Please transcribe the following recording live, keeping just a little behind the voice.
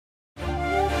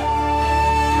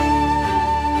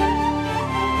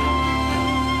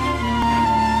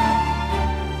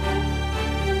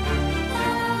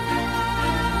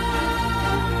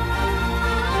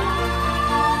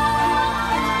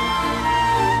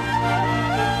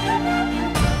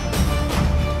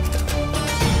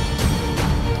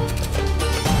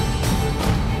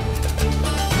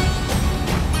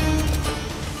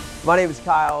My name is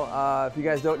Kyle. If you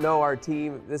guys don't know our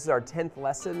team, this is our 10th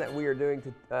lesson that we are doing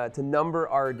to number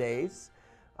our days.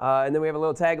 And then we have a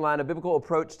little tagline, a biblical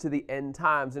approach to the end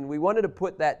times. And we wanted to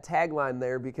put that tagline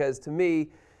there because to me,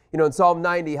 in Psalm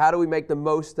 90, how do we make the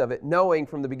most of it? Knowing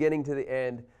from the beginning to the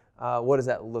end, what does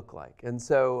that look like? And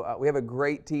so we have a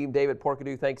great team. David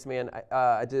Porkadoo, thanks, man.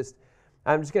 I'm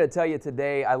just going to tell you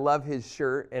today, I love his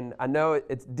shirt. And I know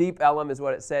it's Deep Ellum is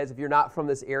what it says. If you're not from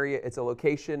this area, it's a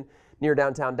location near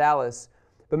downtown Dallas.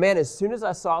 But man, as soon as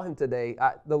I saw him today,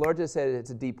 the Lord just said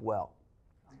it's a deep well.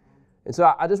 And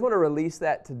so I just want to release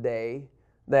that today,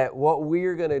 that what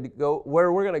we're going to go,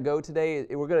 where we're going to go today,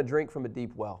 we're going to drink from a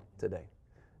deep well today.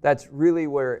 That's really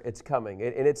where it's coming.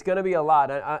 And it's going to be a lot.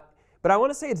 But I want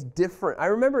to say it's different. I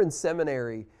remember in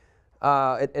seminary,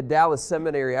 at Dallas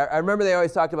Seminary, I remember they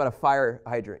always talked about a fire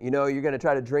hydrant. You're going to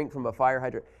try to drink from a fire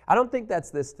hydrant. I don't think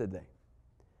that's this today.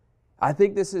 I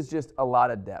think this is just a lot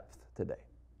of depth today.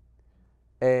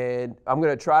 And I'm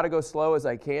going to try to go slow as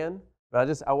I can,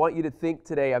 but I want you to think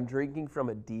today I'm drinking from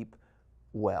a deep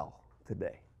well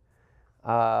today.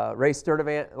 Ray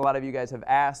Sturdivant, a lot of you guys have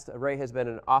asked. Ray has been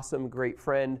an awesome, great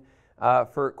friend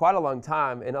for quite a long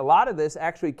time. And a lot of this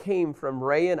actually came from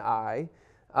Ray and I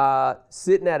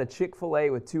sitting at a Chick-fil-A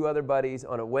with two other buddies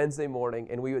on a Wednesday morning,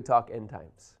 and we would talk end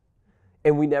times.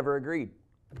 And we never agreed.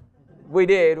 We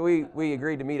did. We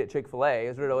agreed to meet at Chick-fil-A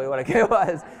is really what it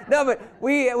was. No, but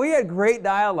we had great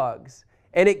dialogues.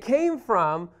 And it came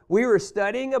from, we were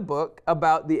studying a book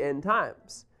about the end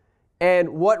times. And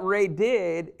what Ray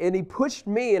did, and he pushed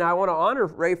me, and I want to honor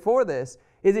Ray for this,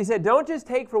 is he said, don't just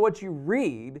take for what you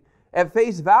read at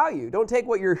face value. Don't take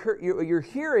what you're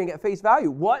hearing at face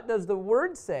value. What does the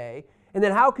Word say? And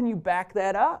then how can you back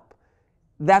that up?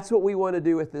 That's what we want to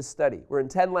do with this study. We're in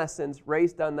 10 lessons.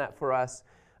 Ray's done that for us.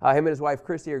 Him and his wife,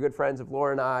 Christy, are good friends of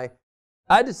Laura and I.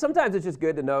 Sometimes it's just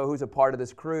good to know who's a part of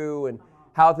this crew and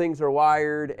how things are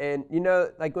wired. And,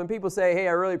 like when people say, hey,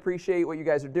 I really appreciate what you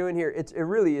guys are doing here, it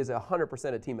really is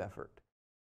 100% a team effort.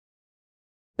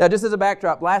 Now, just as a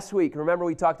backdrop, last week, remember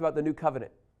we talked about the new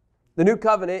covenant. The new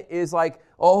covenant is like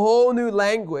a whole new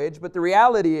language, but the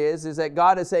reality is that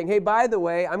God is saying, hey, by the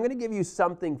way, I'm going to give you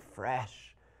something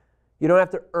fresh. You don't have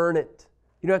to earn it.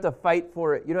 You don't have to fight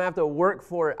for it. You don't have to work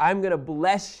for it. I'm going to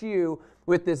bless you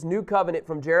with this new covenant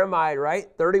from Jeremiah, right?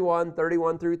 31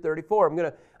 through 34. I'm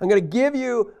going to give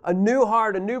you a new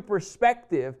heart, a new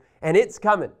perspective, and it's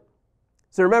coming.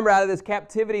 So remember, out of this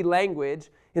captivity language,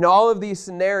 in all of these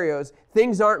scenarios,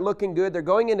 things aren't looking good. They're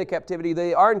going into captivity.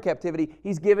 They are in captivity.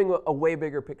 He's giving a way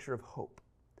bigger picture of hope.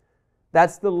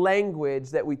 That's the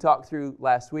language that we talked through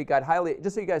last week. I'd highly,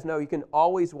 just so you guys know, you can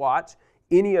always watch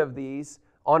any of these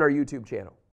on our YouTube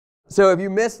channel. So if you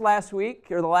missed last week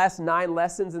or the last 9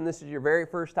 lessons and this is your very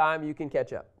first time, you can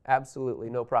catch up. Absolutely,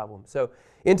 no problem. So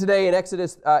in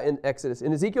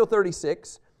Ezekiel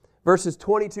 36, verses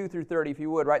 22 through 30, if you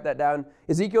would, write that down.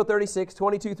 Ezekiel 36,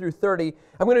 22 through 30.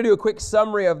 I'm going to do a quick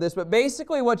summary of this, but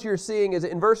basically what you're seeing is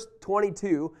in verse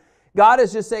 22, God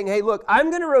is just saying, hey, look,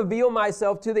 I'm going to reveal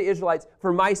myself to the Israelites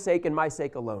for my sake and my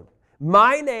sake alone.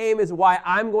 My name is why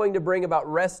I'm going to bring about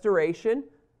restoration.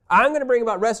 I'm going to bring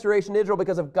about restoration in Israel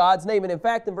because of God's name. And in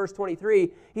fact, in verse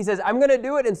 23, he says, I'm going to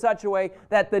do it in such a way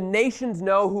that the nations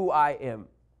know who I am.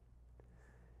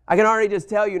 I can already just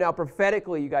tell you now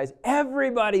prophetically, you guys,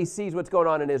 everybody sees what's going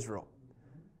on in Israel.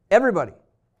 Everybody.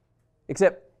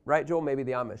 Except, right, Joel, maybe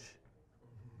the Amish.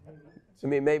 I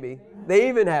mean, maybe. They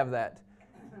even have that.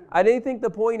 I think the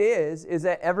point is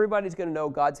that everybody's going to know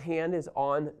God's hand is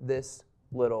on this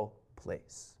little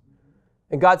place.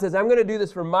 And God says, I'm going to do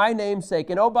this for my name's sake.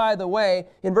 And oh, by the way,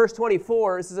 in verse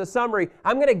 24, this is a summary.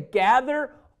 I'm going to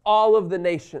gather all of the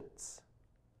nations.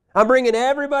 I'm bringing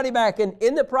everybody back. And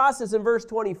in the process, in verse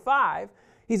 25,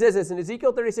 he says this in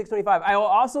Ezekiel 36:25, I will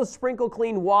also sprinkle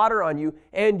clean water on you,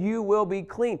 and you will be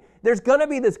clean. There's going to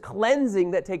be this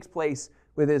cleansing that takes place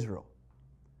with Israel.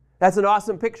 That's an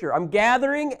awesome picture. I'm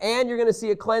gathering, and you're going to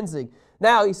see a cleansing.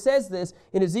 Now, he says this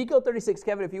in Ezekiel 36,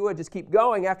 Kevin, if you would, just keep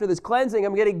going. After this cleansing,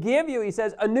 I'm going to give you, he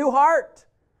says, a new heart.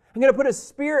 I'm going to put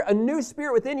a new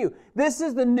spirit within you. This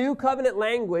is the new covenant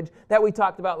language that we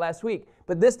talked about last week.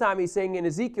 But this time he's saying in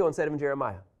Ezekiel instead of in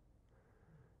Jeremiah.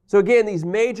 So again, these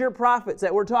major prophets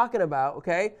that we're talking about,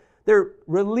 okay, they're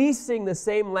releasing the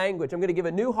same language. I'm going to give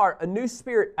a new heart, a new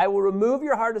spirit. I will remove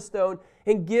your heart of stone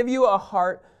and give you a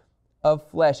heart of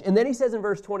flesh. And then he says in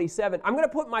verse 27, I'm going to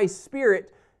put my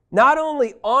spirit not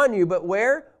only on you, but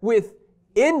where?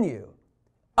 Within you.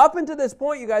 Up until this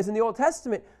point, you guys, in the Old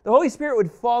Testament, the Holy Spirit would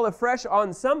fall afresh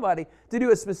on somebody to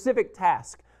do a specific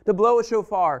task. to blow a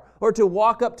shofar, or to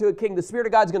walk up to a king. The Spirit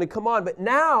of God's going to come on. But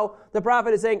now the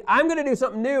prophet is saying, I'm going to do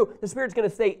something new. The Spirit's going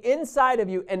to stay inside of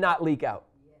you and not leak out.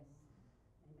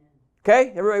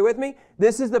 Okay, everybody with me?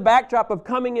 This is the backdrop of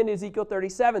coming into Ezekiel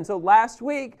 37. So last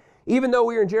week, even though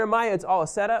we were in Jeremiah, it's all a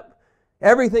setup.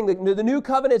 Everything, the new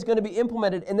covenant is going to be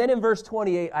implemented. And then in verse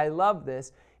 28, I love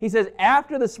this. He says,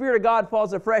 after the Spirit of God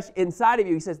falls afresh inside of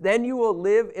you, he says, then you will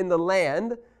live in the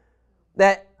land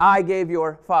that I gave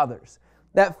your fathers.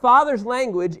 That father's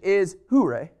language is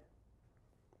Hure.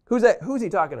 Who's that? Who's he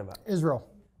talking about? Israel.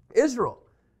 Israel.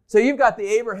 So you've got the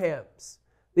Abrahams,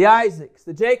 the Isaacs,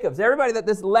 the Jacobs, everybody that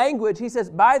this language, he says,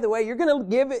 by the way, you're going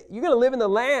to live in the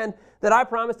land that I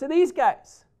promised to these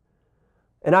guys.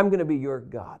 And I'm going to be your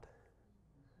God.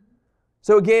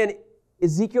 So again,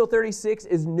 Ezekiel 36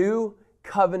 is new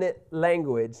covenant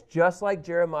language, just like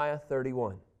Jeremiah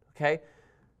 31. Okay?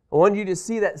 I want you to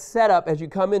see that setup as you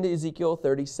come into Ezekiel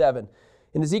 37.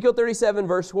 In Ezekiel 37,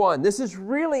 verse 1, this is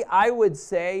really, I would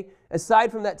say,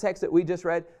 aside from that text that we just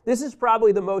read, this is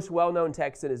probably the most well-known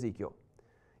text in Ezekiel.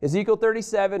 Ezekiel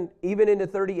 37, even into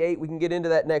 38, we can get into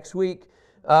that next week,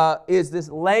 is this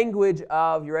language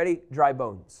of, you ready? Dry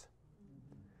bones.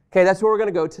 Okay, that's where we're going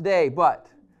to go today, but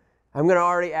I'm going to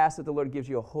already ask that the Lord gives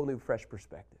you a whole new, fresh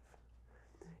perspective.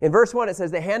 In verse 1, it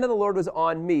says, the hand of the Lord was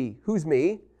on me. Who's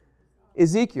me?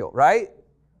 Ezekiel, right?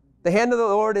 The hand of the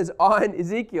Lord is on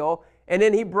Ezekiel, and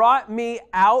then he brought me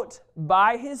out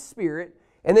by his Spirit,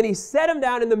 and then he set him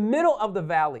down in the middle of the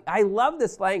valley. I love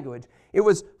this language. It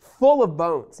was full of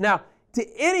bones. Now, to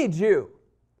any Jew,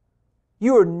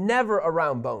 you are never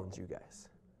around bones, you guys.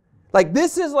 Like,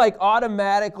 this is like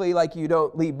automatically like you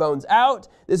don't leave bones out.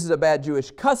 This is a bad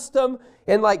Jewish custom.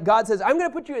 And like God says, I'm going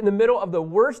to put you in the middle of the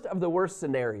worst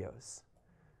scenarios.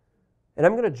 And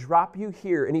I'm going to drop you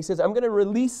here. And he says, I'm going to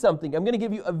release something. I'm going to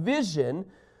give you a vision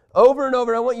over and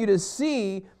over. And I want you to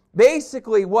see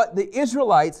basically what the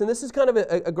Israelites, and this is kind of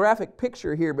a graphic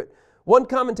picture here, but one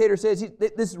commentator says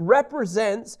this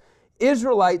represents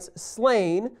Israelites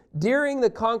slain during the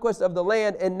conquest of the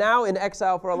land and now in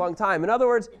exile for a long time. In other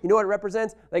words, you know what it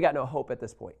represents? They got no hope at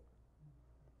this point.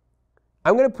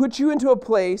 I'm going to put you into a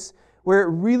place where it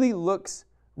really looks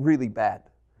really bad.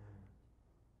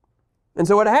 And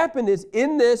so what happened is,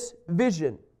 in this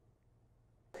vision,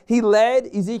 he led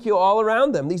Ezekiel all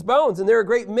around them, these bones, and there are a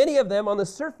great many of them on the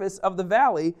surface of the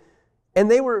valley,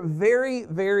 and they were very,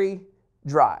 very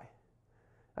dry.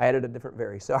 I added a different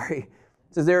very, sorry.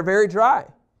 It says they were very dry.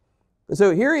 And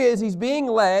so here he is, he's being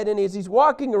led, and as he's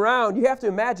walking around, you have to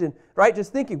imagine, right,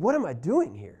 just thinking, what am I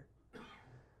doing here?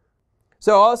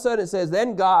 So all of a sudden it says,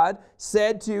 then God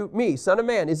said to me, son of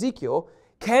man, Ezekiel,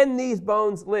 can these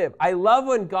bones live? I love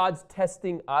when God's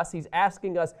testing us. He's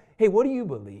asking us, hey, what do you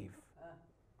believe?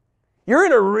 You're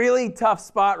in a really tough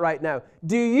spot right now.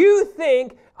 Do you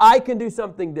think I can do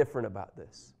something different about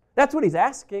this? That's what he's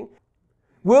asking.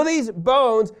 Will these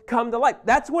bones come to life?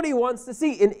 That's what he wants to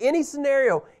see. In any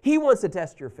scenario, he wants to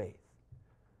test your faith.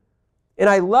 And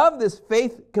I love this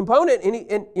faith component.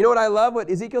 And you know what I love? What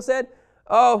Ezekiel said?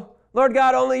 Oh, Lord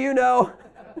God, only you know.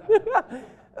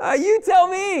 You tell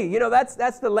me. You know,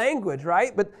 that's the language,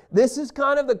 right? But this is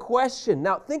kind of the question.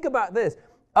 Now, think about this.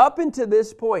 Up until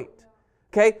this point,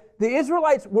 okay, the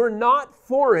Israelites were not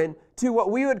foreign to what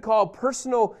we would call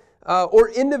personal or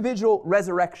individual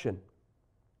resurrection.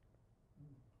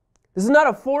 This is not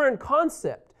a foreign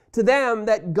concept to them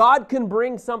that God can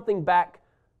bring something back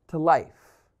to life.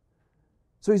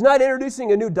 So he's not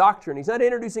introducing a new doctrine. He's not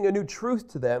introducing a new truth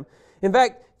to them. In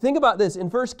fact, think about this. In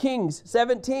 1 Kings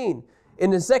 17,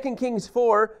 and in 2 Kings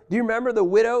 4, do you remember the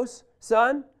widow's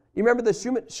son? You remember the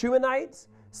Shumanite's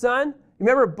son? You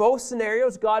remember both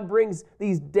scenarios? God brings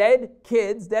these dead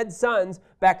kids, dead sons,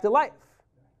 back to life.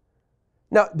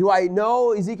 Now, do I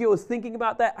know Ezekiel was thinking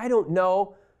about that? I don't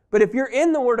know. But if you're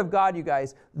in the Word of God, you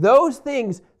guys, those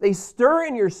things, they stir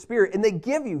in your spirit and they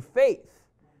give you faith.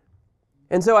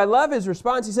 And so I love his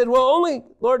response. He said, well, only,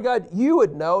 Lord God, you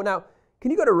would know. Now, can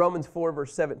you go to Romans 4,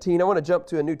 verse 17? I want to jump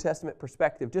to a New Testament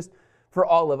perspective just for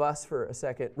all of us for a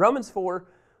second. Romans 4,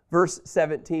 verse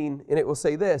 17, and it will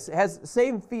say this. It has the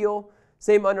same feel,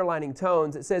 same underlining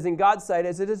tones. It says, in God's sight,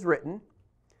 as it is written,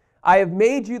 I have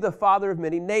made you the father of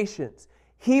many nations.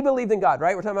 He believed in God,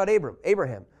 right? We're talking about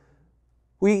Abraham.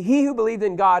 He who believed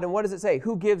in God, and what does it say?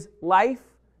 Who gives life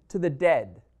to the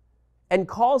dead and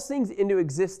calls things into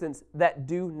existence that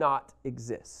do not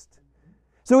exist.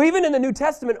 So even in the New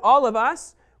Testament, all of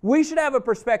us, we should have a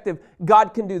perspective,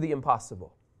 God can do the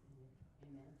impossible.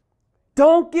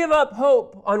 Don't give up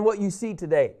hope on what you see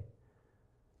today.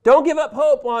 Don't give up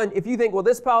hope on if you think, well,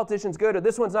 this politician's good or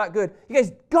this one's not good. You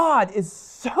guys, God is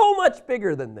so much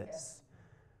bigger than this.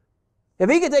 If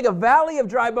he could take a valley of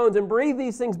dry bones and breathe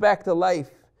these things back to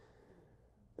life.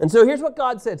 And so here's what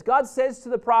God says. God says to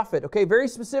the prophet, okay, very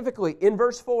specifically in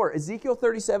verse 4, Ezekiel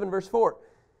 37, verse 4.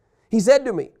 He said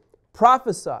to me,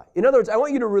 prophesy. In other words, I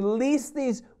want you to release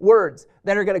these words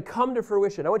that are going to come to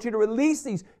fruition. I want you to release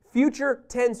these future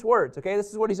tense words, okay?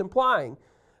 This is what he's implying.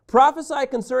 Prophesy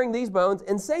concerning these bones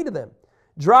and say to them,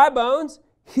 dry bones,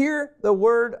 hear the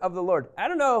word of the Lord. I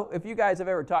don't know if you guys have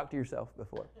ever talked to yourself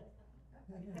before.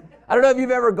 I don't know if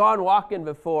you've ever gone walking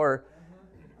before,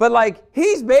 but like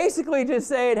he's basically just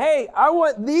saying, hey, I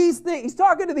want these things. He's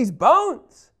talking to these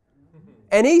bones.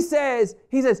 And he says,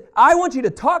 I want you to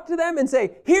talk to them and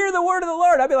say, hear the word of the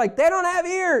Lord. I'd be like, they don't have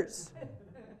ears.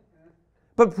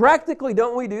 But practically,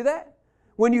 don't we do that?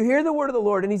 When you hear the word of the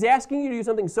Lord and he's asking you to do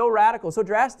something so radical, so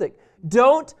drastic,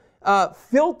 don't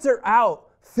filter out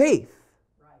faith.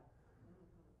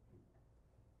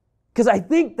 Because I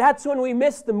think that's when we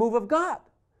miss the move of God.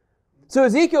 So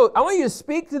Ezekiel, I want you to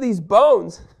speak to these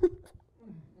bones.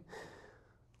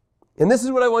 And this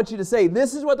is what I want you to say.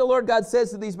 This is what the Lord God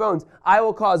says to these bones. I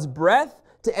will cause breath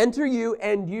to enter you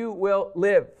and you will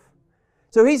live.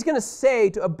 So he's going to say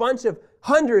to a bunch of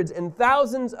hundreds and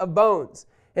thousands of bones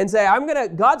and say,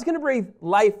 God's going to breathe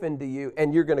life into you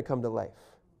and you're going to come to life.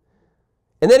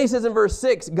 And then he says in verse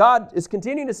 6, God is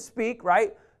continuing to speak,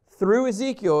 right, through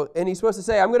Ezekiel, and he's supposed to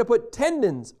say, I'm going to put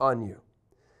tendons on you,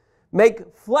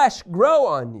 make flesh grow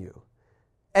on you,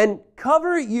 and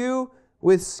cover you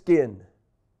with skin.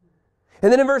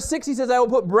 And then in verse 6 he says, I will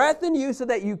put breath in you so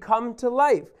that you come to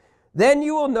life. Then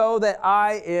you will know that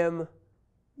I am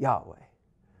Yahweh.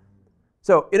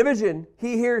 So in a vision,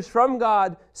 he hears from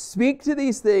God, speak to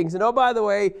these things. And oh, by the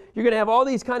way, you're going to have all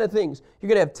these kind of things. You're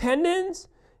going to have tendons,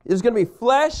 there's going to be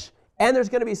flesh, and there's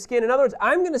going to be skin. In other words,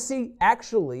 I'm going to see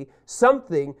actually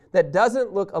something that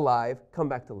doesn't look alive come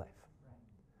back to life.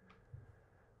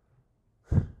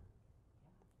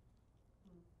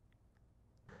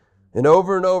 And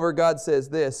over, God says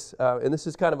this, and this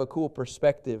is kind of a cool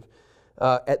perspective.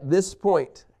 At this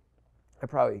point, I'm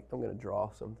going to draw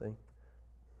something.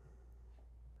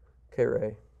 Okay,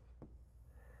 Ray.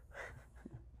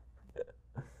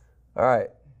 All right.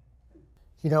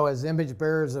 You know, as image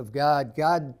bearers of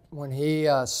God, when He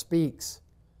speaks,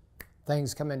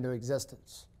 things come into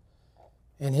existence.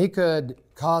 And He could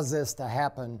cause this to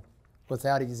happen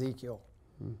without Ezekiel.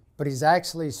 But He's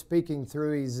actually speaking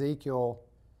through Ezekiel,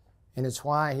 and it's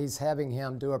why He's having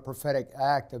him do a prophetic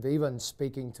act of even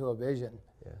speaking to a vision.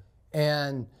 Yeah.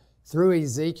 And through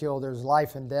Ezekiel, there's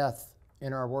life and death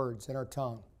in our words, in our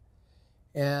tongue.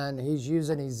 And He's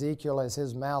using Ezekiel as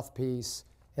His mouthpiece,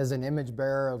 as an image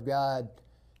bearer of God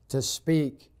to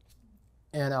speak,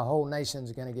 and a whole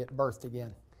nation's going to get birthed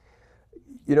again.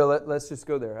 You know, let's just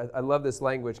go there. I love this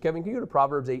language. Kevin, can you go to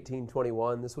Proverbs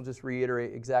 18:21? This will just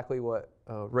reiterate exactly what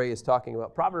Ray is talking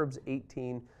about. Proverbs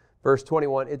 18, verse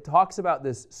 21, it talks about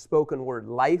this spoken word.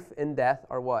 Life and death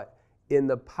are what? In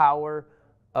the power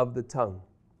of the tongue.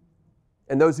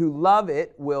 And those who love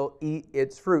it will eat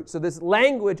its fruit. So this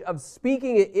language of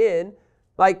speaking it in,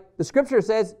 like the scripture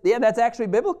says, yeah, that's actually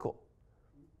biblical.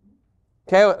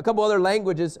 Okay, a couple other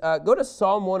languages. Go to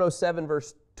Psalm 107,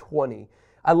 verse 20.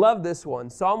 I love this one.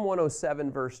 Psalm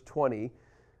 107, verse 20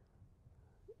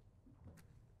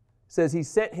 says, He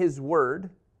sent His word,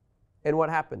 and what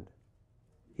happened?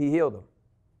 He healed them.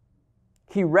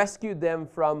 He rescued them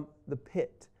from the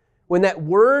pit. When that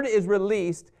word is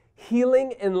released,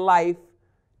 healing and life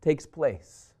takes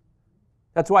place.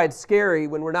 That's why it's scary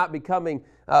when we're not becoming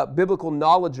biblical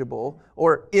knowledgeable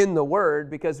or in the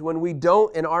Word, because when we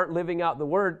don't and aren't living out the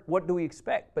Word, what do we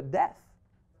expect but death?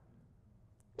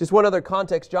 Just one other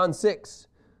context, John 6,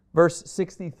 verse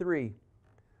 63.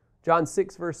 John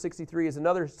 6, verse 63 is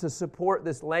another to support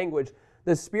this language.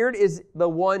 The Spirit is the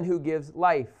one who gives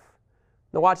life.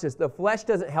 Now watch this. The flesh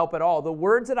doesn't help at all. The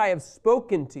words that I have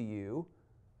spoken to you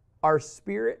are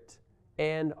spirit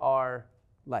and are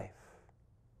life.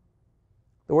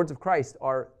 The words of Christ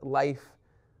are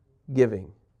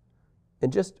life-giving.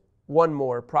 And just one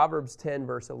more, Proverbs 10,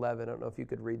 verse 11. I don't know if you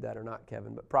could read that or not,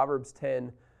 Kevin, but Proverbs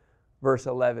 10, verse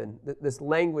 11. This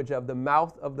language of the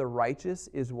mouth of the righteous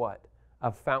is what?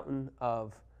 A fountain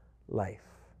of life.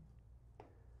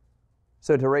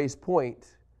 So to Ray's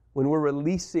point, when we're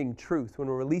releasing truth, when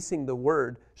we're releasing the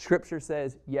word, Scripture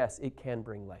says, yes, it can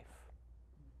bring life.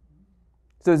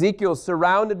 So Ezekiel's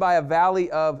surrounded by a valley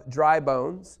of dry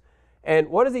bones. And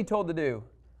what is he told to do?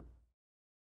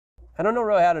 I don't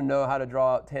really how to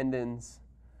draw out tendons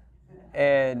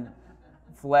and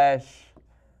flesh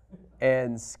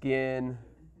and skin.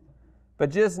 But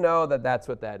just know that that's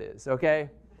what that is, okay?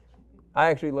 I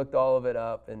actually looked all of it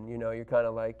up, and you're kind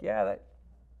of like, yeah,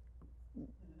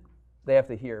 they have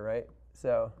to hear, right?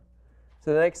 So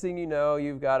the next thing you know,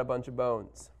 you've got a bunch of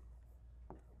bones,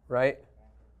 right?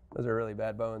 Those are really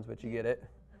bad bones, but you get it.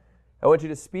 I want you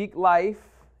to speak life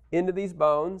into these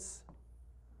bones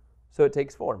so it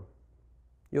takes form.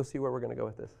 You'll see where we're going to go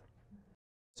with this.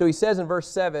 So he says in verse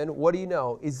 7, what do you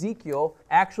know? Ezekiel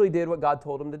actually did what God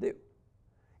told him to do.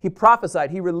 He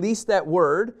prophesied. He released that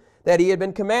word that he had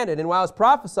been commanded. And while I was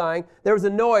prophesying, there was a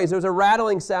noise, there was a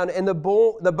rattling sound, and the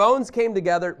bones came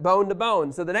together, bone to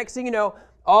bone. So the next thing you know,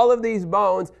 all of these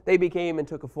bones, they became and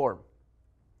took a form.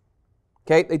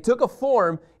 Okay, they took a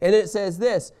form, and it says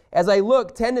this, as I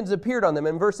looked, tendons appeared on them.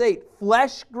 In verse 8,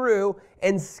 flesh grew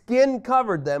and skin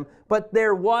covered them, but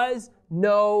there was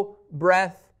no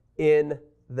breath in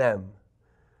them.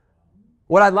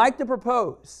 What I'd like to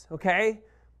propose, okay,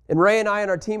 and Ray and I and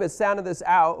our team has sounded this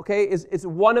out, okay, is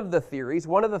one of the theories,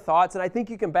 one of the thoughts, and I think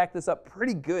you can back this up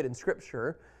pretty good in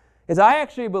Scripture, is I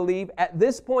actually believe at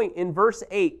this point in verse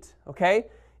 8, okay,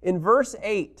 in verse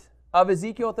 8 of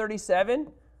Ezekiel 37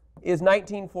 is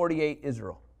 1948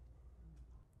 Israel.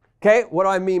 Okay, what do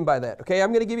I mean by that? Okay,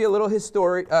 I'm going to give you a little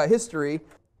history,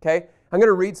 okay? I'm going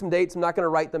to read some dates. I'm not going to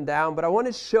write them down, but I want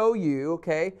to show you,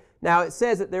 okay? Now, it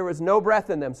says that there was no breath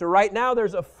in them. So right now,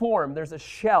 there's a form. There's a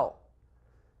shell.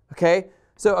 Okay?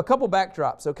 So a couple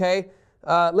backdrops, okay?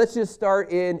 Let's just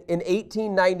start in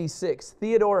 1896.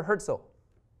 Theodor Herzl.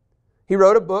 He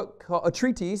wrote a book, a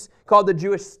treatise called The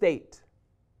Jewish State.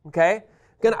 Okay?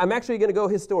 I'm actually going to go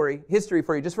history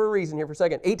for you, just for a reason here for a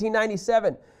second.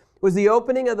 1897 was the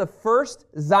opening of the first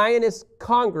Zionist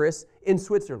Congress in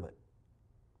Switzerland.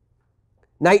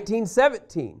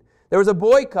 1917, there was a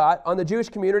boycott on the Jewish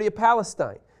community of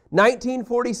Palestine.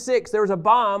 1946, there was a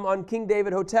bomb on King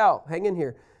David Hotel. Hang in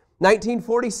here.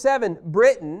 1947,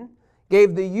 Britain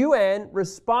gave the UN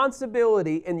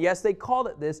responsibility, and yes, they called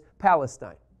it this,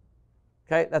 Palestine.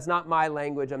 Okay, that's not my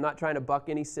language. I'm not trying to buck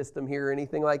any system here or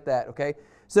anything like that, okay?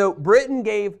 So Britain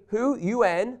gave who?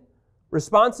 UN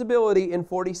responsibility in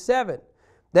 47.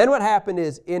 Then what happened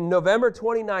is in November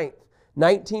 29th,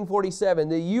 1947,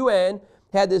 the UN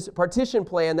had this partition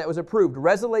plan that was approved,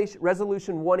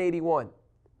 Resolution 181.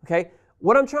 Okay?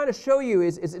 What I'm trying to show you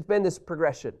is it's been this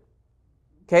progression.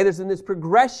 Okay? There's been this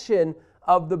progression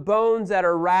of the bones that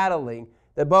are rattling,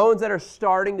 the bones that are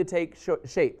starting to take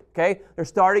shape. Okay? They're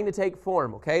starting to take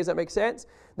form. Okay? Does that make sense?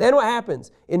 Then what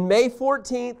happens? In May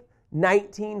 14th,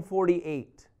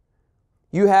 1948,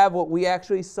 you have what we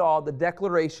actually saw, the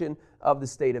declaration of the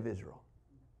State of Israel.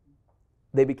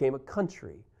 They became a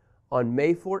country on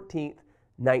May 14th,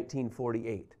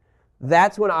 1948.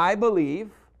 That's when I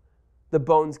believe the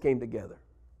bones came together.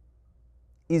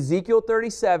 Ezekiel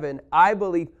 37, I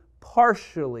believe,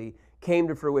 partially came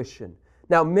to fruition.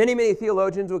 Now, many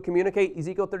theologians will communicate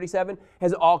Ezekiel 37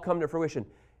 has all come to fruition.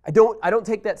 I don't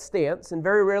take that stance, and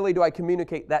very rarely do I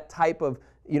communicate that type of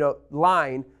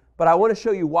line, but I want to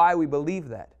show you why we believe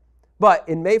that. But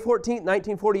in May 14th,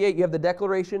 1948, you have the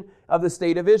declaration of the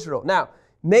State of Israel. Now,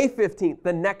 May 15th,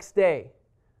 the next day,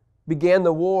 began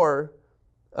the war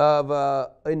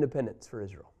of independence for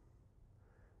Israel.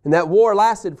 And that war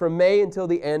lasted from May until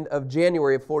the end of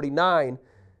January of 49.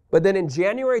 But then in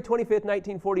January 25th,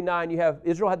 1949,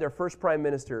 Israel had their first prime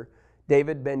minister,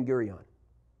 David Ben-Gurion.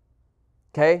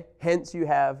 Okay? Hence you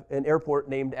have an airport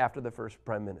named after the first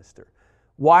prime minister.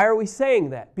 Why are we saying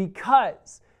that?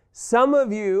 Because some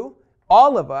of you,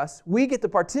 all of us, we get to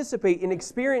participate in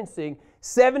experiencing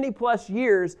 70 plus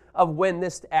years of when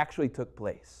this actually took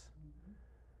place.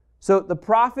 So the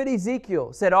prophet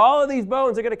Ezekiel said all of these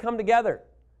bones are going to come together.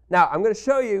 Now, I'm going to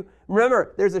show you,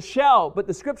 remember, there's a shell, but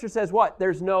the scripture says what?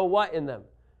 There's no what in them?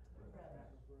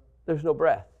 There's no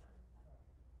breath.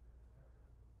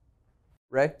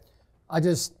 Ray? I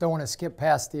just don't want to skip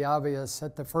past the obvious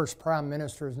that the first prime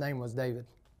minister's name was David.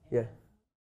 Yeah.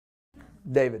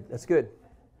 David, that's good.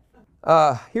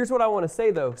 Here's what I want to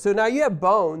say, though. So now you have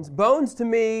bones. Bones to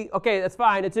me, okay, that's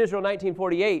fine. It's Israel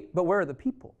 1948, but where are the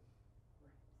people?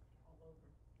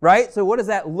 Right? So what does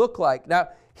that look like? Now,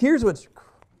 here's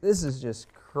this is just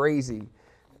crazy.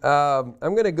 I'm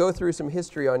going to go through some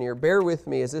history on here. Bear with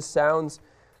me as this sounds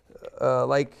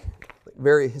like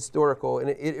very historical, and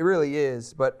it really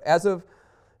is. But as of,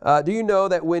 do you know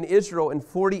that when Israel in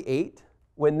 48,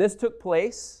 when this took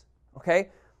place, okay,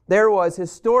 there was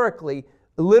historically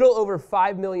a little over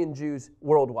 5 million Jews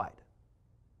worldwide.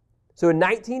 So in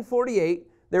 1948,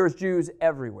 there was Jews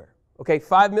everywhere. Okay,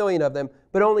 5 million of them,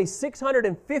 but only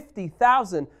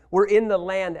 650,000 were in the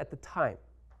land at the time.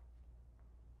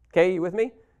 Okay, you with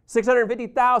me?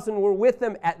 650,000 were with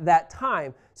them at that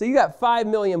time. So you got 5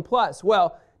 million plus.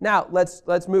 Well, now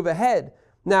let's move ahead.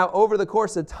 Now, over the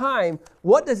course of time,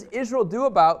 what does Israel do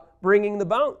about bringing the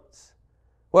bones?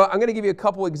 Well, I'm going to give you a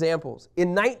couple examples.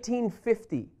 In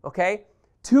 1950, okay,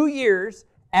 2 years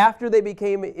after they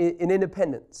became an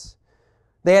independence,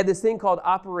 they had this thing called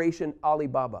Operation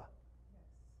Alibaba.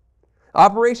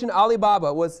 Operation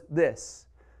Alibaba was this.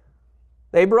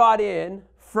 They brought in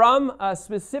from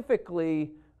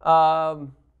specifically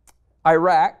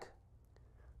Iraq,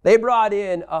 they brought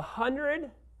in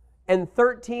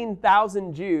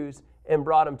 113,000 Jews and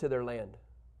brought them to their land.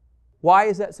 Why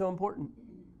is that so important?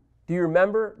 Do you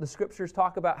remember the scriptures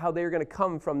talk about how they're going to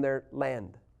come from their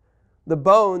land? The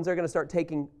bones are going to start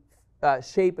taking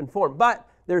shape and form, but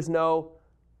there's no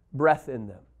breath in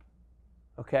them.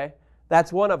 Okay?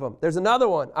 That's one of them. There's another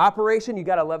one. Operation, you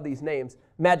got to love these names,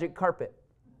 Magic Carpet.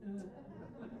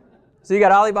 So you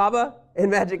got Alibaba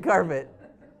and Magic Carpet.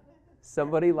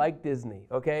 Somebody like Disney,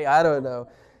 okay? I don't know.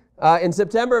 In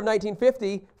September of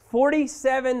 1950,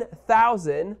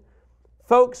 47,000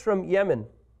 folks from Yemen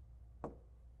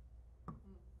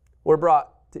were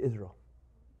brought to Israel.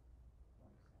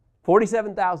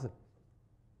 47,000.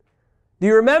 Do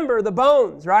you remember the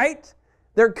bones, right?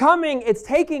 They're coming, it's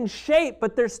taking shape,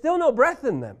 but there's still no breath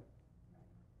in them.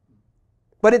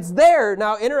 But it's there.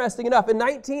 Now, interesting enough, in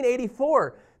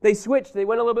 1984, they switched. They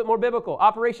went a little bit more biblical.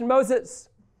 Operation Moses.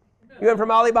 You went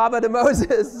from Alibaba to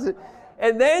Moses.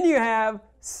 And then you have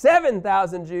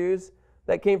 7,000 Jews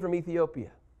that came from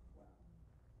Ethiopia.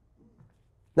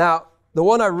 Now, the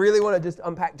one I really want to just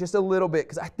unpack just a little bit,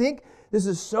 because I think this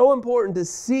is so important to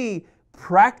see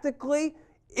practically,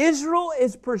 Israel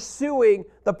is pursuing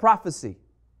the prophecy.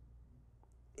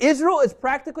 Israel is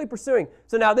practically pursuing.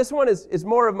 So now this one is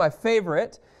more of my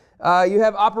favorite. You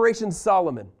have Operation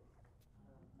Solomon.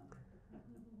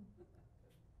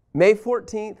 May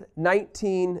 24th,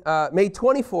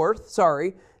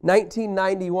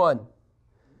 1991.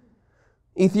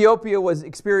 Ethiopia was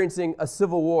experiencing a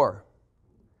civil war.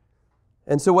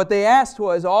 And so what they asked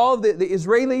was, all of the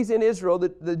Israelis in Israel,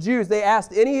 the Jews, they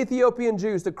asked any Ethiopian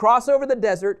Jews to cross over the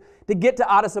desert to get to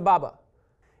Addis Ababa.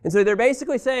 And so they're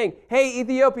basically saying, hey,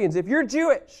 Ethiopians, if you're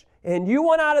Jewish and you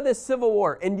want out of this civil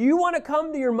war and you want to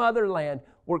come to your motherland,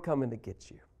 we're coming to get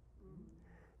you.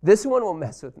 This one will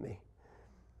mess with me.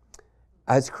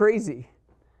 It's crazy.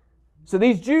 So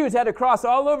these Jews had to cross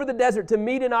all over the desert to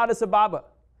meet in Addis Ababa.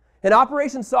 And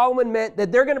Operation Solomon meant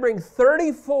that they're going to bring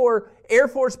 34 Air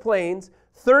Force planes,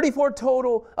 34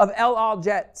 total of El Al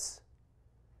jets.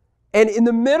 And in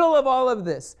the middle of all of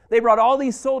this, they brought all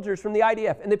these soldiers from the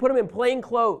IDF and they put them in plain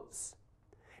clothes.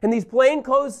 And these plain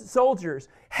clothes soldiers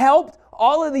helped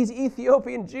all of these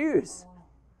Ethiopian Jews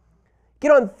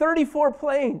get on 34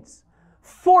 planes,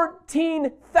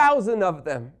 14,000 of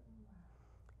them.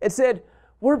 It said,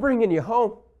 we're bringing you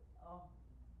home.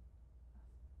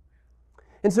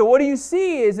 And so what do you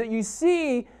see is that you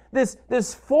see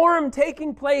this forum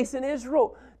taking place in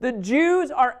Israel. The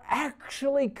Jews are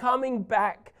actually coming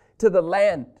back to the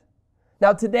land.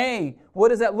 Now today, what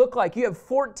does that look like? You have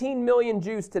 14 million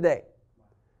Jews today.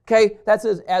 Okay, that's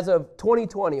as of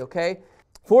 2020, okay?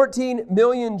 14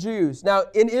 million Jews. Now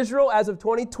in Israel, as of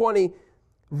 2020,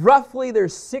 roughly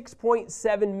there's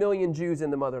 6.7 million Jews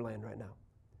in the motherland right now.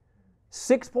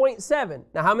 6.7.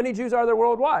 Now how many Jews are there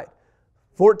worldwide?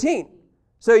 14.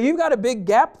 So you've got a big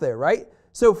gap there, right?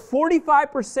 So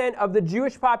 45% of the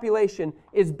Jewish population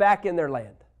is back in their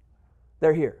land.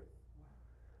 They're here.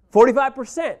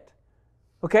 45%.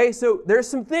 Okay, so there's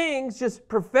some things just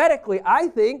prophetically, I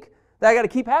think, that I got to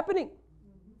keep happening.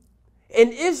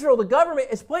 In Israel, the government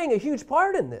is playing a huge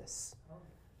part in this.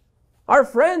 Our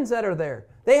friends that are there,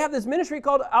 they have this ministry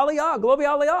called Aliyah, Global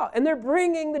Aliyah, and they're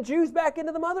bringing the Jews back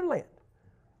into the motherland.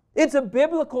 It's a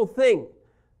biblical thing,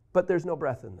 but there's no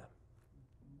breath in them.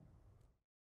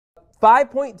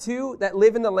 5.2 that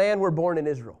live in the land were born in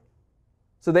Israel.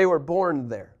 So they were born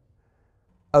there.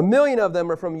 1 million of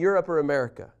them are from Europe or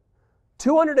America.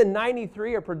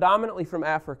 293 are predominantly from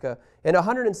Africa, and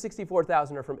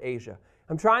 164,000 are from Asia.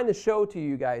 I'm trying to show to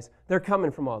you guys, they're coming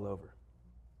from all over.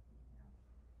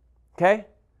 Okay?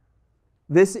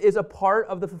 This is a part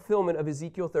of the fulfillment of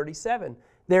Ezekiel 37.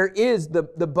 There is, the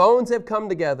bones have come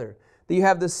together. You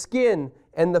have the skin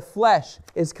and the flesh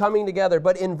is coming together.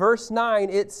 But in verse 9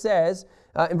 it says,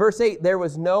 in verse 8, there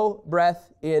was no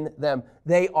breath in them.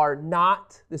 They are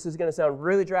not, this is going to sound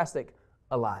really drastic,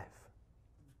 alive.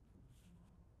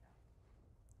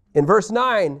 In verse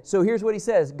 9, so here's what he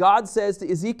says. God says to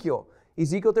Ezekiel,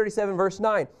 Ezekiel 37 verse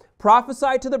 9,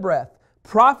 prophesy to the breath,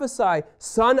 prophesy,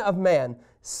 son of man,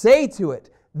 say to it,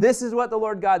 this is what the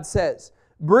Lord God says,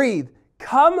 breathe,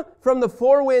 come from the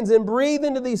four winds and breathe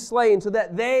into these slain so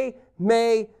that they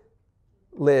may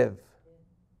live.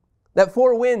 That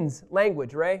four winds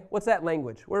language, Ray, what's that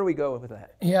language? Where do we go with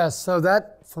that? Yeah, so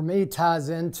that for me ties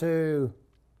into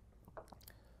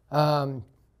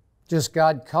just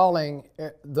God calling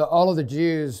all of the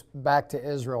Jews back to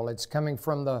Israel. It's coming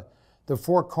from the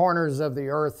four corners of the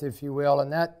earth, if you will,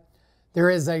 and that there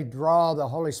is a draw the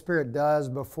Holy Spirit does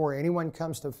before anyone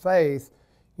comes to faith.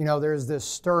 You know, there's this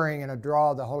stirring and a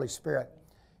draw of the Holy Spirit.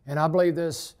 And I believe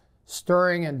this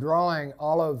stirring and drawing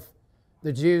all of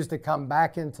the Jews to come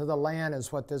back into the land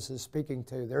is what this is speaking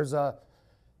to.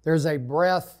 There's a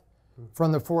breath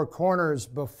from the four corners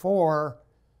before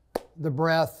the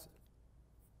breath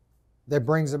that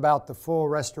brings about the full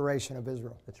restoration of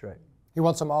Israel. That's right. He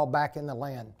wants them all back in the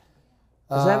land.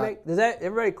 Does that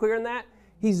everybody clear on that?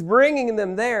 He's bringing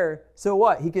them there, so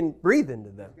what? He can breathe into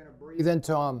them. He's going to breathe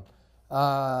into them.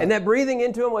 And that breathing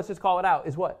into them, let's just call it out,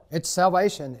 is what? It's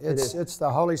salvation. It's the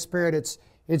Holy Spirit.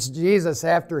 It's Jesus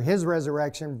after His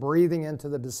resurrection breathing into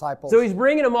the disciples. So He's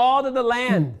bringing them all to the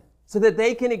land so that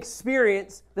they can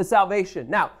experience the salvation.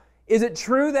 Now, is it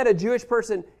true that a Jewish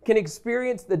person can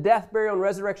experience the death, burial, and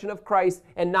resurrection of Christ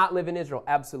and not live in Israel?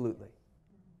 Absolutely.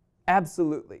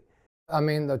 Absolutely. I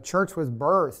mean, the church was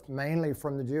birthed mainly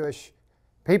from the Jewish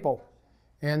people.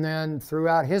 And then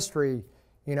throughout history,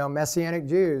 you know, Messianic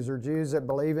Jews or Jews that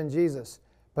believe in Jesus.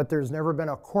 But there's never been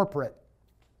a corporate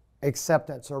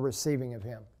acceptance or receiving of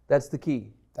Him. That's the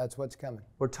key. That's what's coming.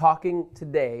 We're talking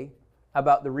today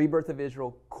about the rebirth of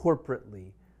Israel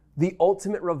corporately, the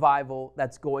ultimate revival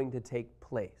that's going to take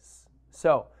place.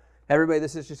 So, everybody,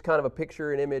 this is just kind of a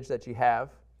picture and image that you have.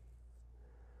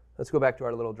 Let's go back to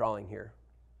our little drawing here.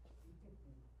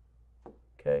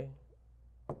 Okay.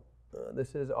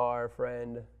 This is our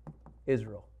friend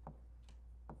Israel.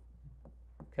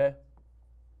 Okay.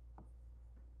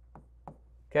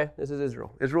 Okay, this is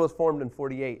Israel. Israel was formed in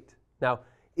 48. Now,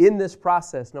 in this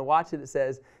process, now watch it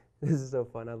says, this is so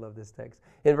fun, I love this text.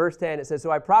 In verse 10, it says, so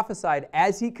I prophesied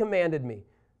as He commanded me.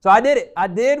 So I did it. I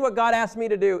did what God asked me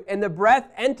to do. And the breath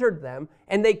entered them,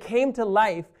 and they came to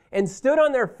life and stood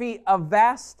on their feet, a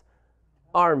vast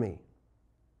army.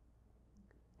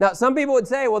 Now, some people would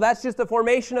say, well, that's just the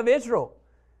formation of Israel.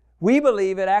 We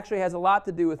believe it actually has a lot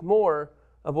to do with more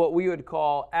of what we would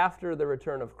call after the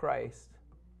return of Christ.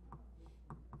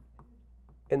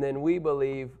 And then we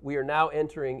believe we are now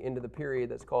entering into the period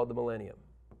that's called the millennium.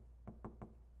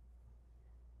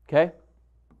 Okay?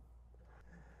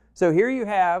 So here you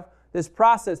have this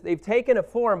process. They've taken a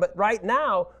form, but right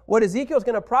now, what Ezekiel's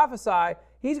going to prophesy,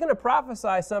 he's going to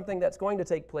prophesy something that's going to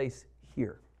take place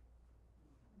here.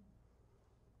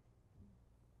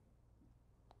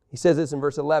 He says this in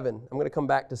verse 11. I'm going to come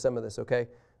back to some of this, okay?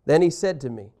 Then he said to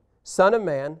me, Son of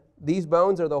man, these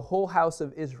bones are the whole house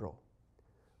of Israel.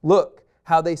 Look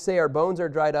how they say our bones are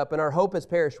dried up and our hope has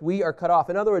perished. We are cut off.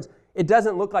 In other words, it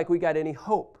doesn't look like we got any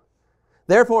hope.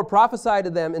 Therefore prophesy to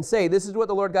them and say, this is what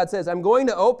the Lord God says, I'm going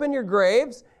to open your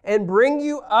graves and bring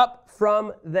you up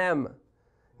from them,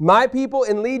 my people,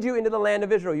 and lead you into the land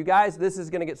of Israel. You guys, this is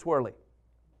going to get swirly.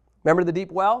 Remember the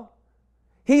deep well?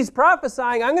 He's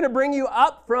prophesying, I'm going to bring you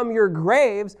up from your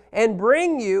graves and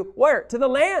bring you, where? To the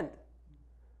land.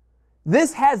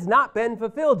 This has not been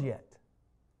fulfilled yet.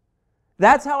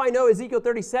 That's how I know Ezekiel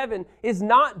 37 is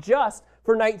not just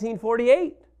for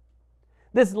 1948.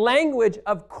 This language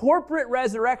of corporate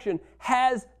resurrection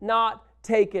has not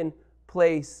taken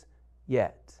place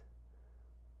yet.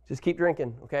 Just keep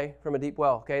drinking, okay, from a deep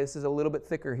well, okay? This is a little bit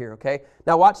thicker here, okay?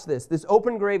 Now watch this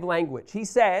open grave language. He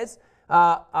says,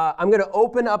 I'm going to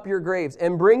open up your graves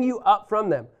and bring you up from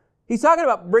them. He's talking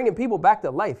about bringing people back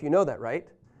to life. You know that, right?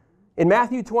 In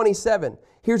Matthew 27,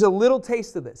 here's a little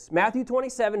taste of this. Matthew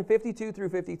 27, 52 through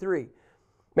 53.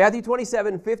 Matthew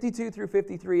 27, 52 through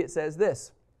 53, it says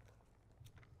this.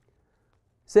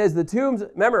 It says the tombs,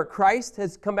 remember, Christ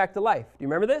has come back to life. Do you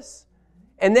remember this?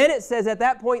 And then it says at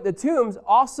that point, the tombs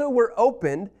also were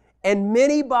opened, and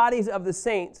many bodies of the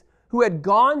saints who had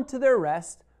gone to their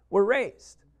rest were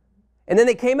raised. And then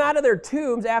they came out of their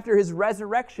tombs after His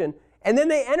resurrection, and then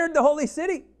they entered the holy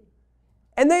city.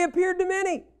 And they appeared to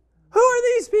many. Who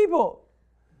are these people?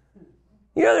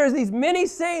 You know, there's these many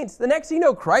saints. The next thing you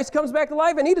know, Christ comes back to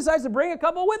life, and He decides to bring a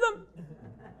couple with Him.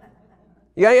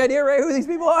 You got any idea, Ray, who these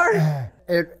people are?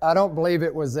 I don't believe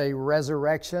it was a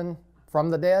resurrection from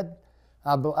the dead.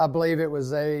 I believe it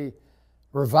was a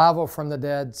revival from the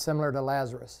dead, similar to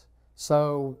Lazarus.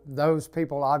 So those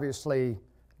people obviously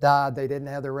died. They didn't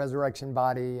have their resurrection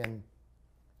body. And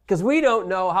because we don't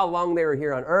know how long they were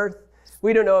here on earth.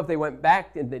 We don't know if they went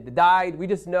back and they died. We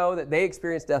just know that they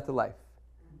experienced death to life.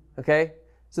 Okay?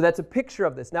 So that's a picture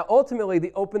of this. Now, ultimately,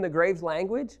 the open the graves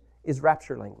language is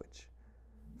rapture language.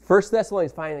 1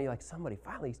 Thessalonians, finally, you're like, somebody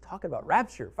finally is talking about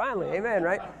rapture. Finally, amen,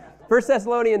 right? 1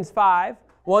 Thessalonians 5,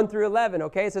 1 through 11,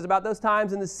 okay? It says, about those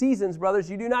times and the seasons, brothers,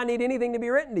 you do not need anything to be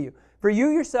written to you. For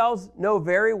you yourselves know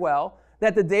very well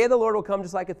that the day of the Lord will come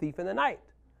just like a thief in the night.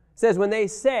 It says, when they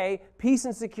say peace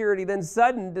and security, then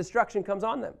sudden destruction comes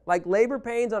on them, like labor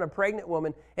pains on a pregnant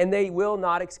woman, and they will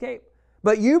not escape.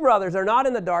 But you, brothers, are not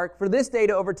in the dark for this day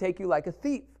to overtake you like a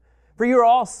thief. For you are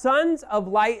all sons of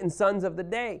light and sons of the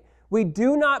day. We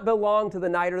do not belong to the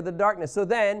night or the darkness. So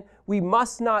then we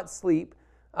must not sleep.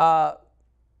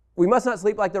 We must not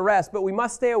sleep like the rest, but we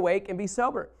must stay awake and be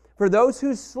sober. For those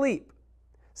who sleep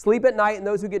at night, and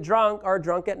those who get drunk are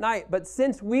drunk at night. But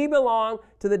since we belong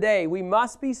to the day, we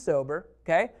must be sober,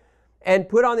 okay? And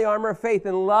put on the armor of faith,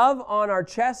 and love on our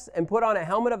chests, and put on a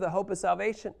helmet of the hope of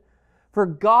salvation. For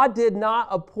God did not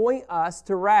appoint us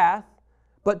to wrath,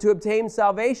 but to obtain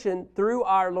salvation through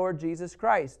our Lord Jesus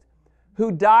Christ, who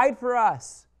died for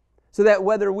us, so that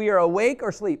whether we are awake or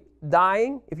asleep,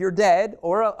 dying, if you're dead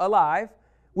or alive,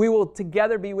 we will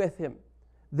together be with him.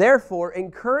 Therefore,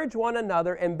 encourage one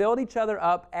another and build each other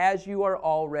up as you are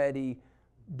already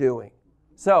doing.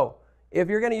 So, if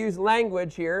you're going to use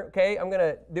language here, okay, I'm going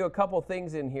to do a couple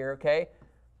things in here, okay?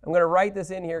 I'm going to write this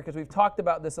in here because we've talked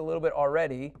about this a little bit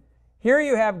already. Here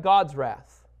you have God's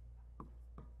wrath.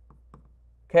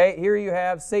 Okay, here you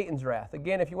have Satan's wrath.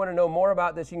 Again, if you want to know more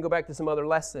about this, you can go back to some other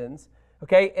lessons.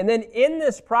 Okay, and then in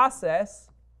this process,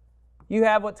 you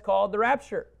have what's called the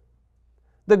rapture.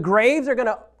 The graves are going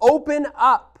to open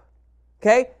up.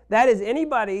 Okay, that is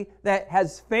anybody that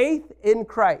has faith in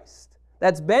Christ,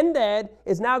 that's been dead,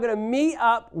 is now going to meet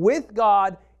up with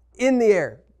God in the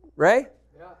air, right?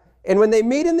 Yeah. And when they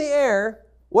meet in the air,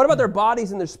 what about their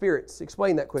bodies and their spirits?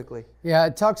 Explain that quickly. Yeah,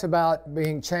 it talks about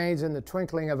being changed in the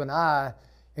twinkling of an eye.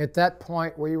 At that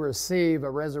point, we receive a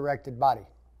resurrected body.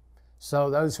 So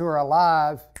those who are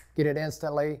alive get it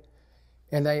instantly,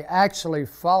 and they actually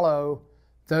follow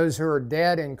those who are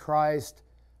dead in Christ.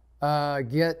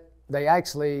 They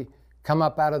actually come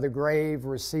up out of the grave,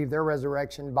 receive their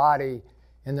resurrection body,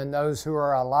 and then those who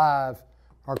are alive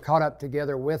are caught up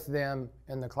together with them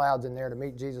in the clouds in there to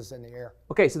meet Jesus in the air.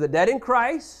 Okay, so the dead in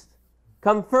Christ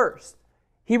come first.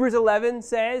 Hebrews 11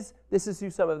 says this is who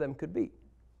some of them could be.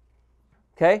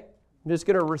 Okay? I'm just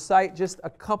going to recite just a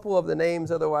couple of the names,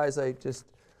 otherwise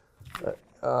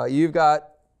you've got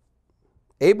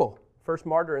Abel, first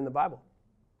martyr in the Bible.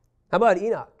 How about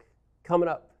Enoch coming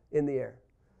up in the air?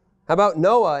 How about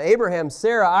Noah, Abraham,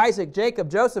 Sarah, Isaac, Jacob,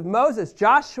 Joseph, Moses,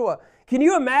 Joshua? Can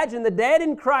you imagine the dead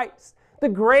in Christ, the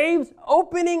graves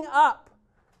opening up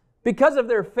because of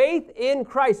their faith in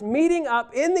Christ, meeting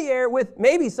up in the air with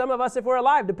maybe some of us if we're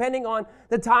alive, depending on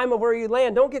the time of where you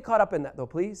land. Don't get caught up in that though,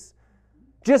 please.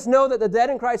 Just know that the dead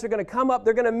in Christ are going to come up.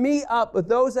 They're going to meet up with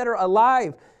those that are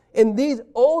alive. And these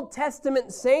Old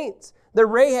Testament saints, the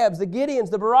Rahabs, the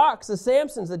Gideons, the Baraks, the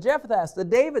Samsons, the Jephthahs, the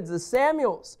Davids, the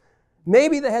Samuels,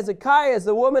 maybe the Hezekiahs,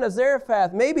 the woman of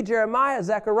Zarephath, maybe Jeremiah,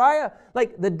 Zechariah,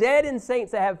 like the dead and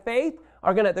saints that have faith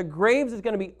are going to, the graves is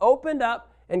going to be opened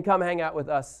up and come hang out with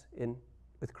us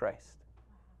with Christ.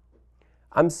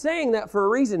 I'm saying that for a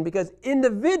reason, because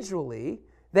individually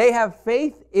they have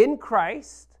faith in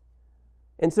Christ.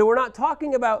 And so we're not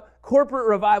talking about corporate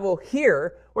revival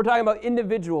here. We're talking about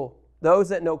individual, those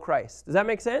that know Christ. Does that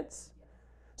make sense?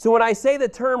 So when I say the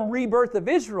term rebirth of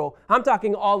Israel, I'm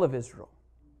talking all of Israel.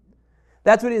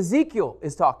 That's what Ezekiel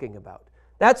is talking about.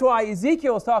 That's why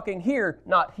Ezekiel is talking here,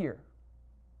 not here.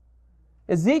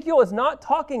 Ezekiel is not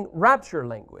talking rapture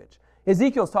language.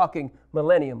 Ezekiel is talking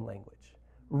millennium language,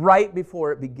 right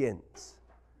before it begins.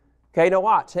 Okay, now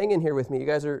watch. Hang in here with me. You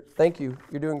guys thank you.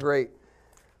 You're doing great.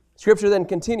 Scripture then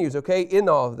continues, okay, in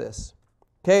all of this.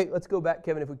 Okay, let's go back,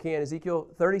 Kevin, if we can. Ezekiel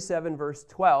 37, verse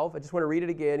 12. I just want to read it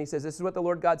again. He says, this is what the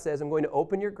Lord God says. I'm going to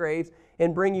open your graves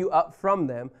and bring you up from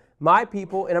them, my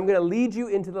people, and I'm going to lead you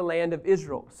into the land of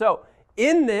Israel. So,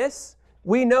 in this,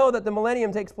 we know that the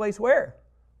millennium takes place where?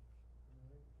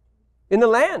 In the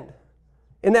land.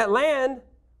 And that land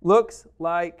looks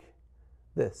like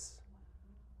this.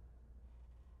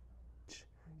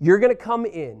 You're going to come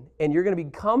in, and you're going to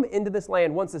come into this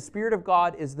land once the Spirit of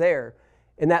God is there.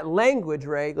 And that language,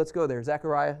 Ray, let's go there.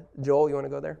 Zechariah, Joel, you want to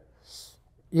go there?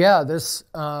 Yeah, this,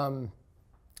 in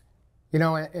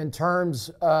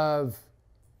terms of,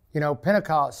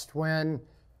 Pentecost, when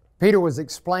Peter was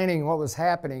explaining what was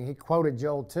happening, he quoted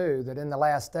Joel 2, that in the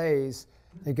last days,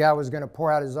 that God was going to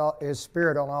pour out His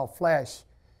Spirit on all flesh.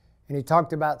 And he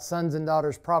talked about sons and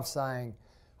daughters prophesying,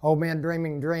 old men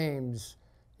dreaming dreams,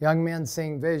 young men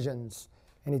seeing visions.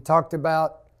 And he talked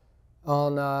about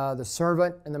on the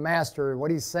servant and the master. What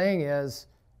he's saying is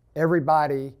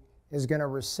everybody is going to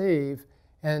receive.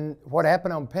 And what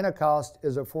happened on Pentecost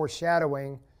is a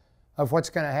foreshadowing of what's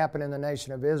going to happen in the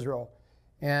nation of Israel.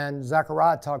 And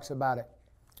Zechariah talks about it.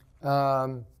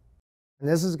 And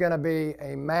this is going to be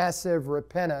a massive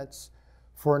repentance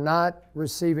for not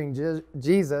receiving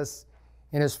Jesus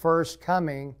in his first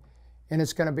coming. And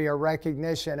it's going to be a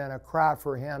recognition and a cry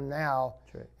for him now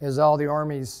as all the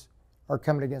armies are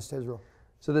coming against Israel.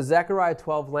 So the Zechariah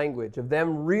 12 language of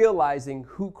them realizing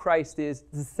who Christ is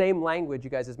the same language, you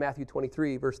guys, as Matthew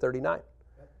 23, verse 39.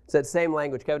 It's that same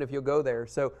language. Kevin, if you'll go there.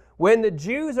 So when the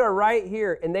Jews are right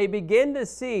here and they begin to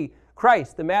see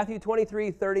Christ, the Matthew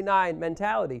 23, 39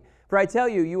 mentality, for I tell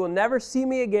you, you will never see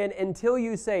me again until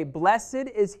you say, blessed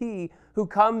is he who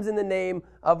comes in the name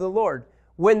of the Lord.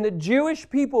 When the Jewish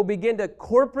people begin to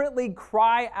corporately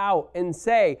cry out and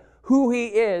say who he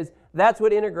is, that's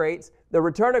what integrates the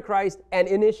return of Christ and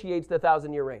initiates the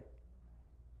 1,000-year reign.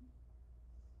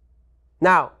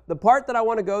 Now, the part that I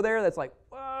want to go there that's like,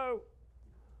 whoa.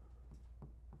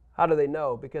 How do they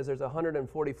know? Because there's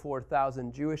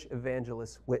 144,000 Jewish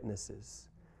evangelist witnesses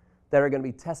that are going to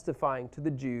be testifying to the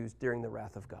Jews during the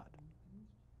wrath of God.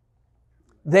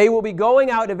 They will be going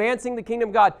out, advancing the kingdom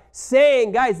of God,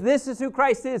 saying, guys, this is who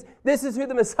Christ is. This is who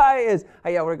the Messiah is. Oh,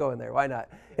 yeah, we're going there. Why not?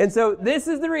 And so this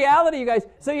is the reality, you guys.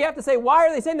 So you have to say, why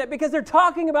are they saying that? Because they're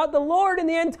talking about the Lord in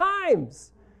the end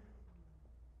times.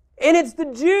 And it's the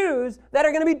Jews that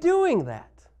are going to be doing that.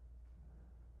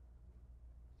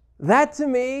 That, to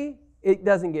me, it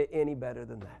doesn't get any better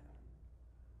than that.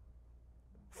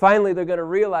 Finally, they're going to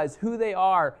realize who they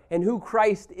are and who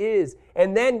Christ is.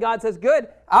 And then God says, good,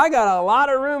 I got a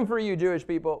lot of room for you, Jewish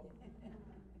people,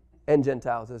 and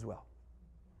Gentiles as well.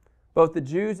 Both the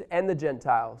Jews and the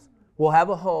Gentiles will have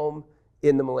a home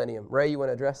in the millennium. Ray, you want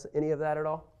to address any of that at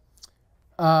all?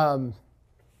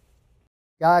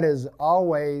 God is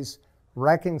always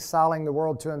reconciling the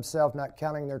world to himself, not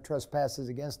counting their trespasses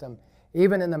against them.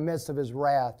 Even in the midst of his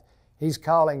wrath, he's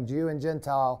calling Jew and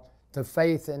Gentile to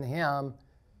faith in him.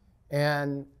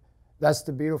 And that's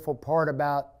the beautiful part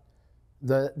about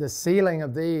the sealing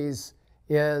of these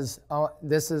is,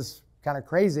 this is kind of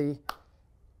crazy,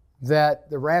 that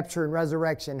the rapture and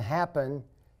resurrection happen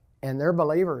and they're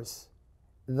believers.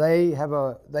 They have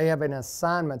an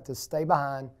assignment to stay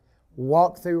behind,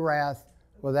 walk through wrath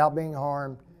without being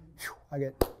harmed.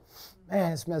 Whew,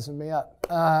 man, it's messing me up.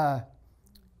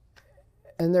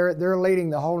 And they're leading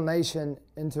the whole nation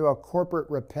into a corporate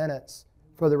repentance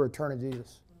for the return of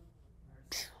Jesus.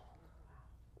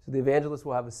 So the evangelist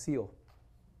will have a seal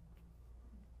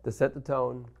to set the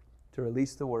tone, to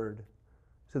release the word,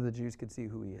 so the Jews could see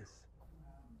who he is.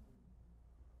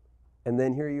 And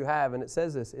then here you have, and it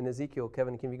says this in Ezekiel.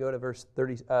 Kevin, can you go to verse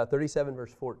 37,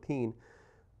 verse 14?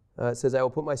 It says, I will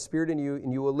put my spirit in you,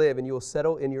 and you will live, and you will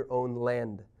settle in your own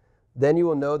land. Then you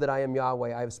will know that I am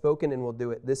Yahweh. I have spoken and will do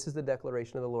it. This is the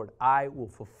declaration of the Lord. I will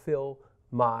fulfill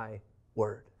my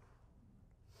word.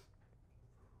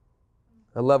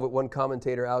 I love what one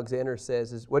commentator, Alexander,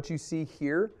 says, is what you see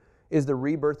here is the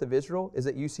rebirth of Israel, is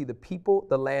that you see the people,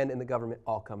 the land, and the government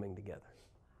all coming together.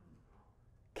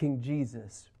 King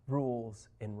Jesus rules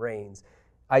and reigns.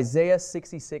 Isaiah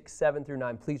 66, 7 through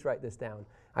 9. Please write this down.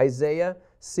 Isaiah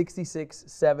 66,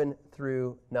 7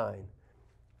 through 9. It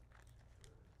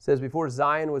says, before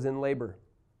Zion was in labor,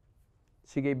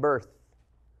 she gave birth.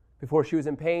 Before she was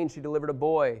in pain, she delivered a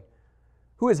boy.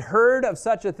 Who has heard of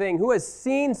such a thing? Who has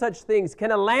seen such things? Can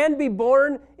a land be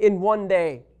born in one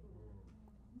day?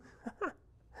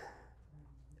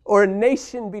 Or a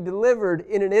nation be delivered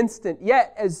in an instant?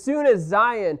 Yet, as soon as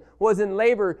Zion was in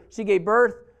labor, she gave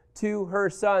birth to her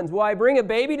sons. Will I bring a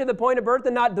baby to the point of birth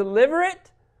and not deliver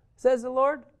it, says the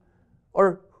Lord?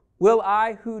 Or will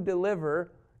I who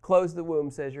deliver close the womb,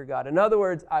 says your God? In other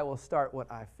words, I will start what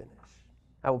I finish.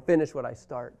 I will finish what I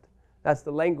start. That's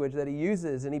the language that he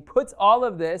uses, and he puts all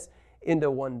of this into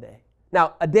one day.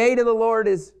 Now, a day to the Lord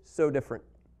is so different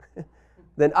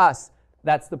than us.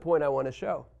 That's the point I want to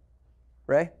show.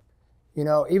 Ray? You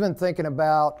know, even thinking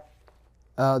about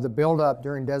the buildup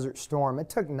during Desert Storm, it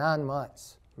took 9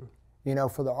 months,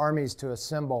 for the armies to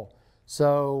assemble.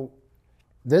 So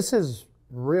this is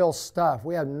real stuff.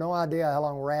 We have no idea how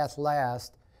long wrath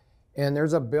lasts, and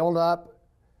there's a buildup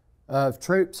of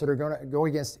troops that are going to go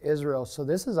against Israel. So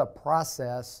this is a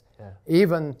process. Yeah.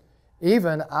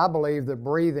 Even I believe the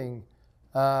breathing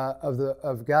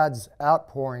of God's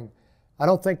outpouring. I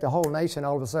don't think the whole nation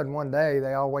all of a sudden one day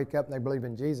they all wake up and they believe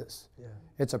in Jesus. Yeah.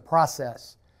 It's a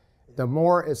process. The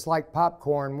more, it's like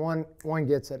popcorn. One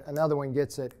gets it, another one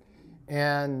gets it,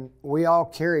 and we all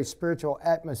carry spiritual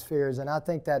atmospheres. And I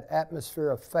think that atmosphere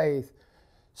of faith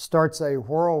starts a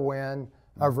whirlwind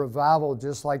of revival,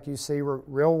 just like you see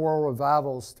real world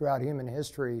revivals throughout human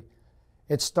history.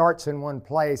 It starts in one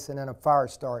place and then a fire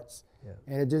starts. Yeah.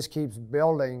 And it just keeps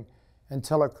building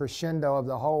until a crescendo of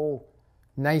the whole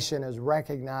nation is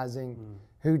recognizing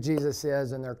who Jesus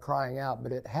is and they're crying out.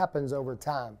 But it happens over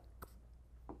time.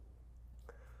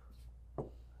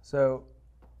 So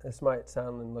this might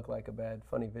sound and look like a bad,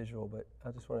 funny visual, but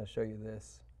I just want to show you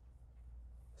this.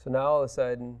 So now all of a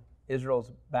sudden,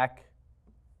 Israel's back.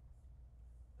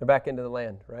 They're back into the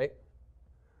land, right?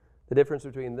 The difference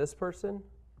between this person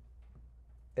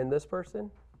and this person,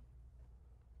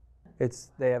 it's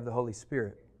they have the Holy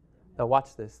Spirit. Now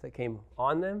watch this. That came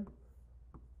on them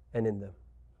and in them.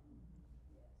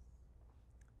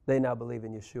 They now believe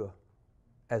in Yeshua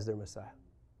as their Messiah.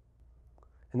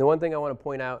 And the one thing I want to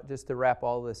point out, just to wrap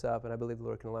all this up, and I believe the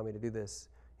Lord can allow me to do this,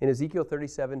 in Ezekiel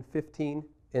 37:15,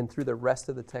 and through the rest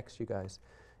of the text, you guys,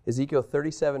 Ezekiel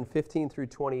 37:15 through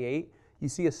 28, you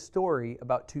see a story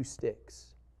about two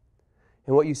sticks.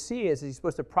 And what you see is he's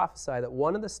supposed to prophesy that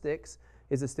one of the sticks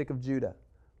is the stick of Judah.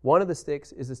 One of the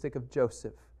sticks is the stick of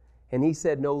Joseph. And he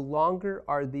said, no longer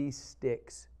are these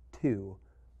sticks two,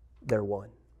 they're one.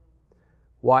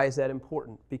 Why is that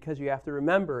important? Because you have to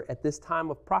remember at this time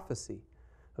of prophecy,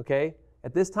 okay?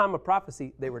 At this time of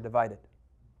prophecy, they were divided.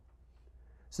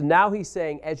 So now he's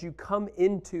saying, as you come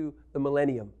into the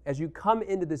millennium, as you come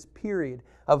into this period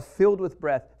of filled with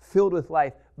breath, filled with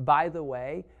life, by the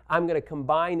way, I'm going to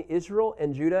combine Israel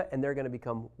and Judah, and they're going to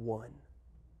become one.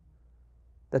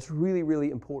 That's really, really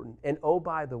important. And oh,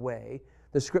 by the way,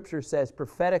 the scripture says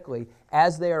prophetically,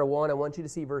 as they are one, I want you to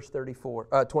see verse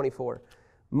 24.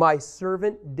 My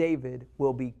servant David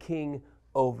will be king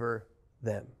over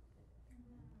them.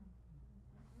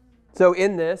 So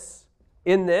in this,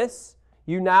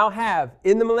 you now have,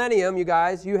 in the millennium, you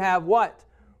guys, you have what?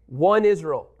 One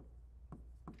Israel.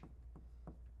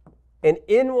 And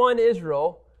in one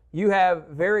Israel, you have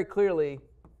very clearly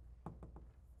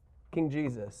King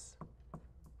Jesus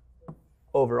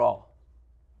overall.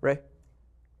 Right?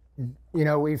 You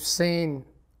know, we've seen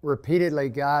repeatedly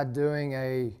God doing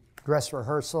a dress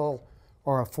rehearsal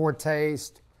or a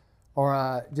foretaste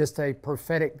or just a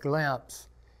prophetic glimpse.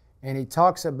 And he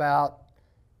talks about,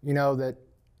 you know, that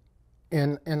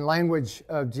in language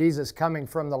of Jesus coming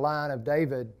from the line of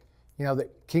David, you know, that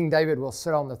King David will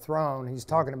sit on the throne. He's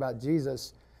talking about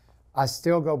Jesus. I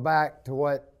still go back to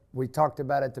what we talked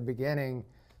about at the beginning,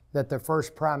 that the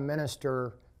first prime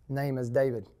minister name is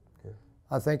David. Yeah.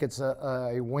 I think it's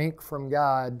a wink from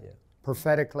God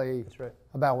prophetically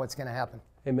about what's going to happen.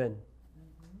 Amen.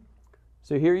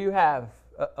 So here you have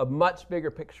a much bigger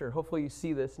picture. Hopefully you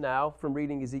see this now from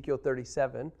reading Ezekiel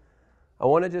 37. I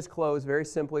want to just close very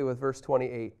simply with verse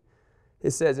 28.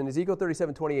 It says in Ezekiel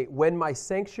 37:28, when my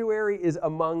sanctuary is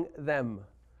among them,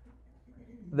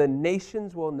 the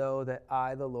nations will know that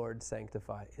I, the Lord,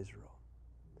 sanctify Israel.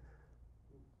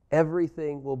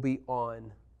 Everything will be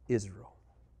on Israel.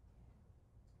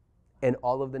 And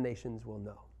all of the nations will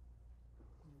know.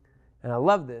 And I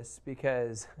love this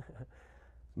because,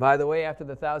 by the way, after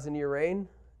the 1,000-year reign,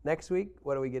 next week,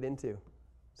 what do we get into?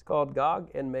 It's called Gog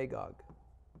and Magog.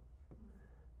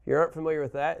 If you aren't familiar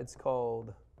with that, it's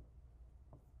called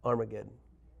Armageddon.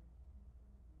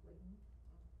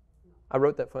 I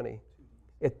wrote that funny.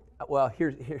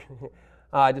 Here.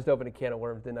 I just opened a can of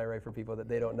worms, didn't I, right, for people that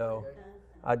they don't know.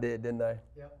 I did, didn't I?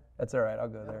 Yep. That's all right. I'll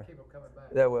go there. Keep them coming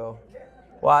back. That will.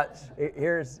 Watch.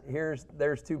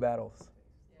 There's two battles.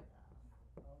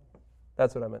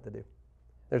 That's what I meant to do.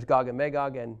 There's Gog and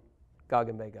Magog and Gog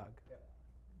and Magog.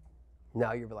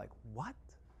 Now you're like, what?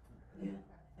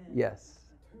 Yes.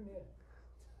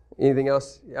 Anything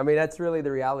else? I mean, that's really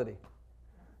the reality.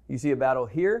 You see a battle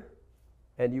here,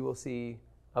 and you will see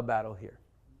a battle here.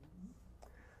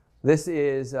 This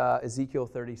is Ezekiel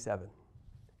 37.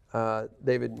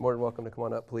 David, more than welcome to come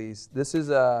on up, please. This is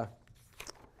a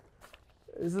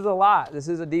lot. This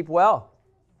is a deep well.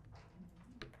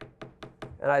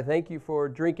 And I thank you for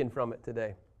drinking from it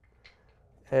today.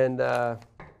 And I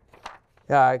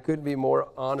couldn't be more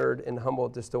honored and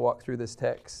humbled just to walk through this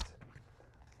text.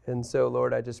 And so,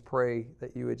 Lord, I just pray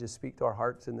that you would just speak to our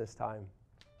hearts in this time.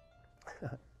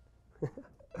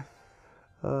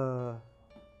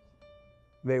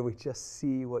 May we just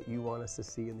see what you want us to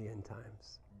see in the end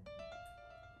times.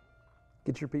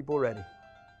 Get your people ready.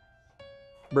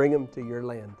 Bring them to your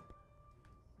land.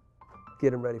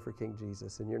 Get them ready for King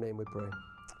Jesus. In your name we pray.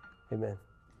 Amen.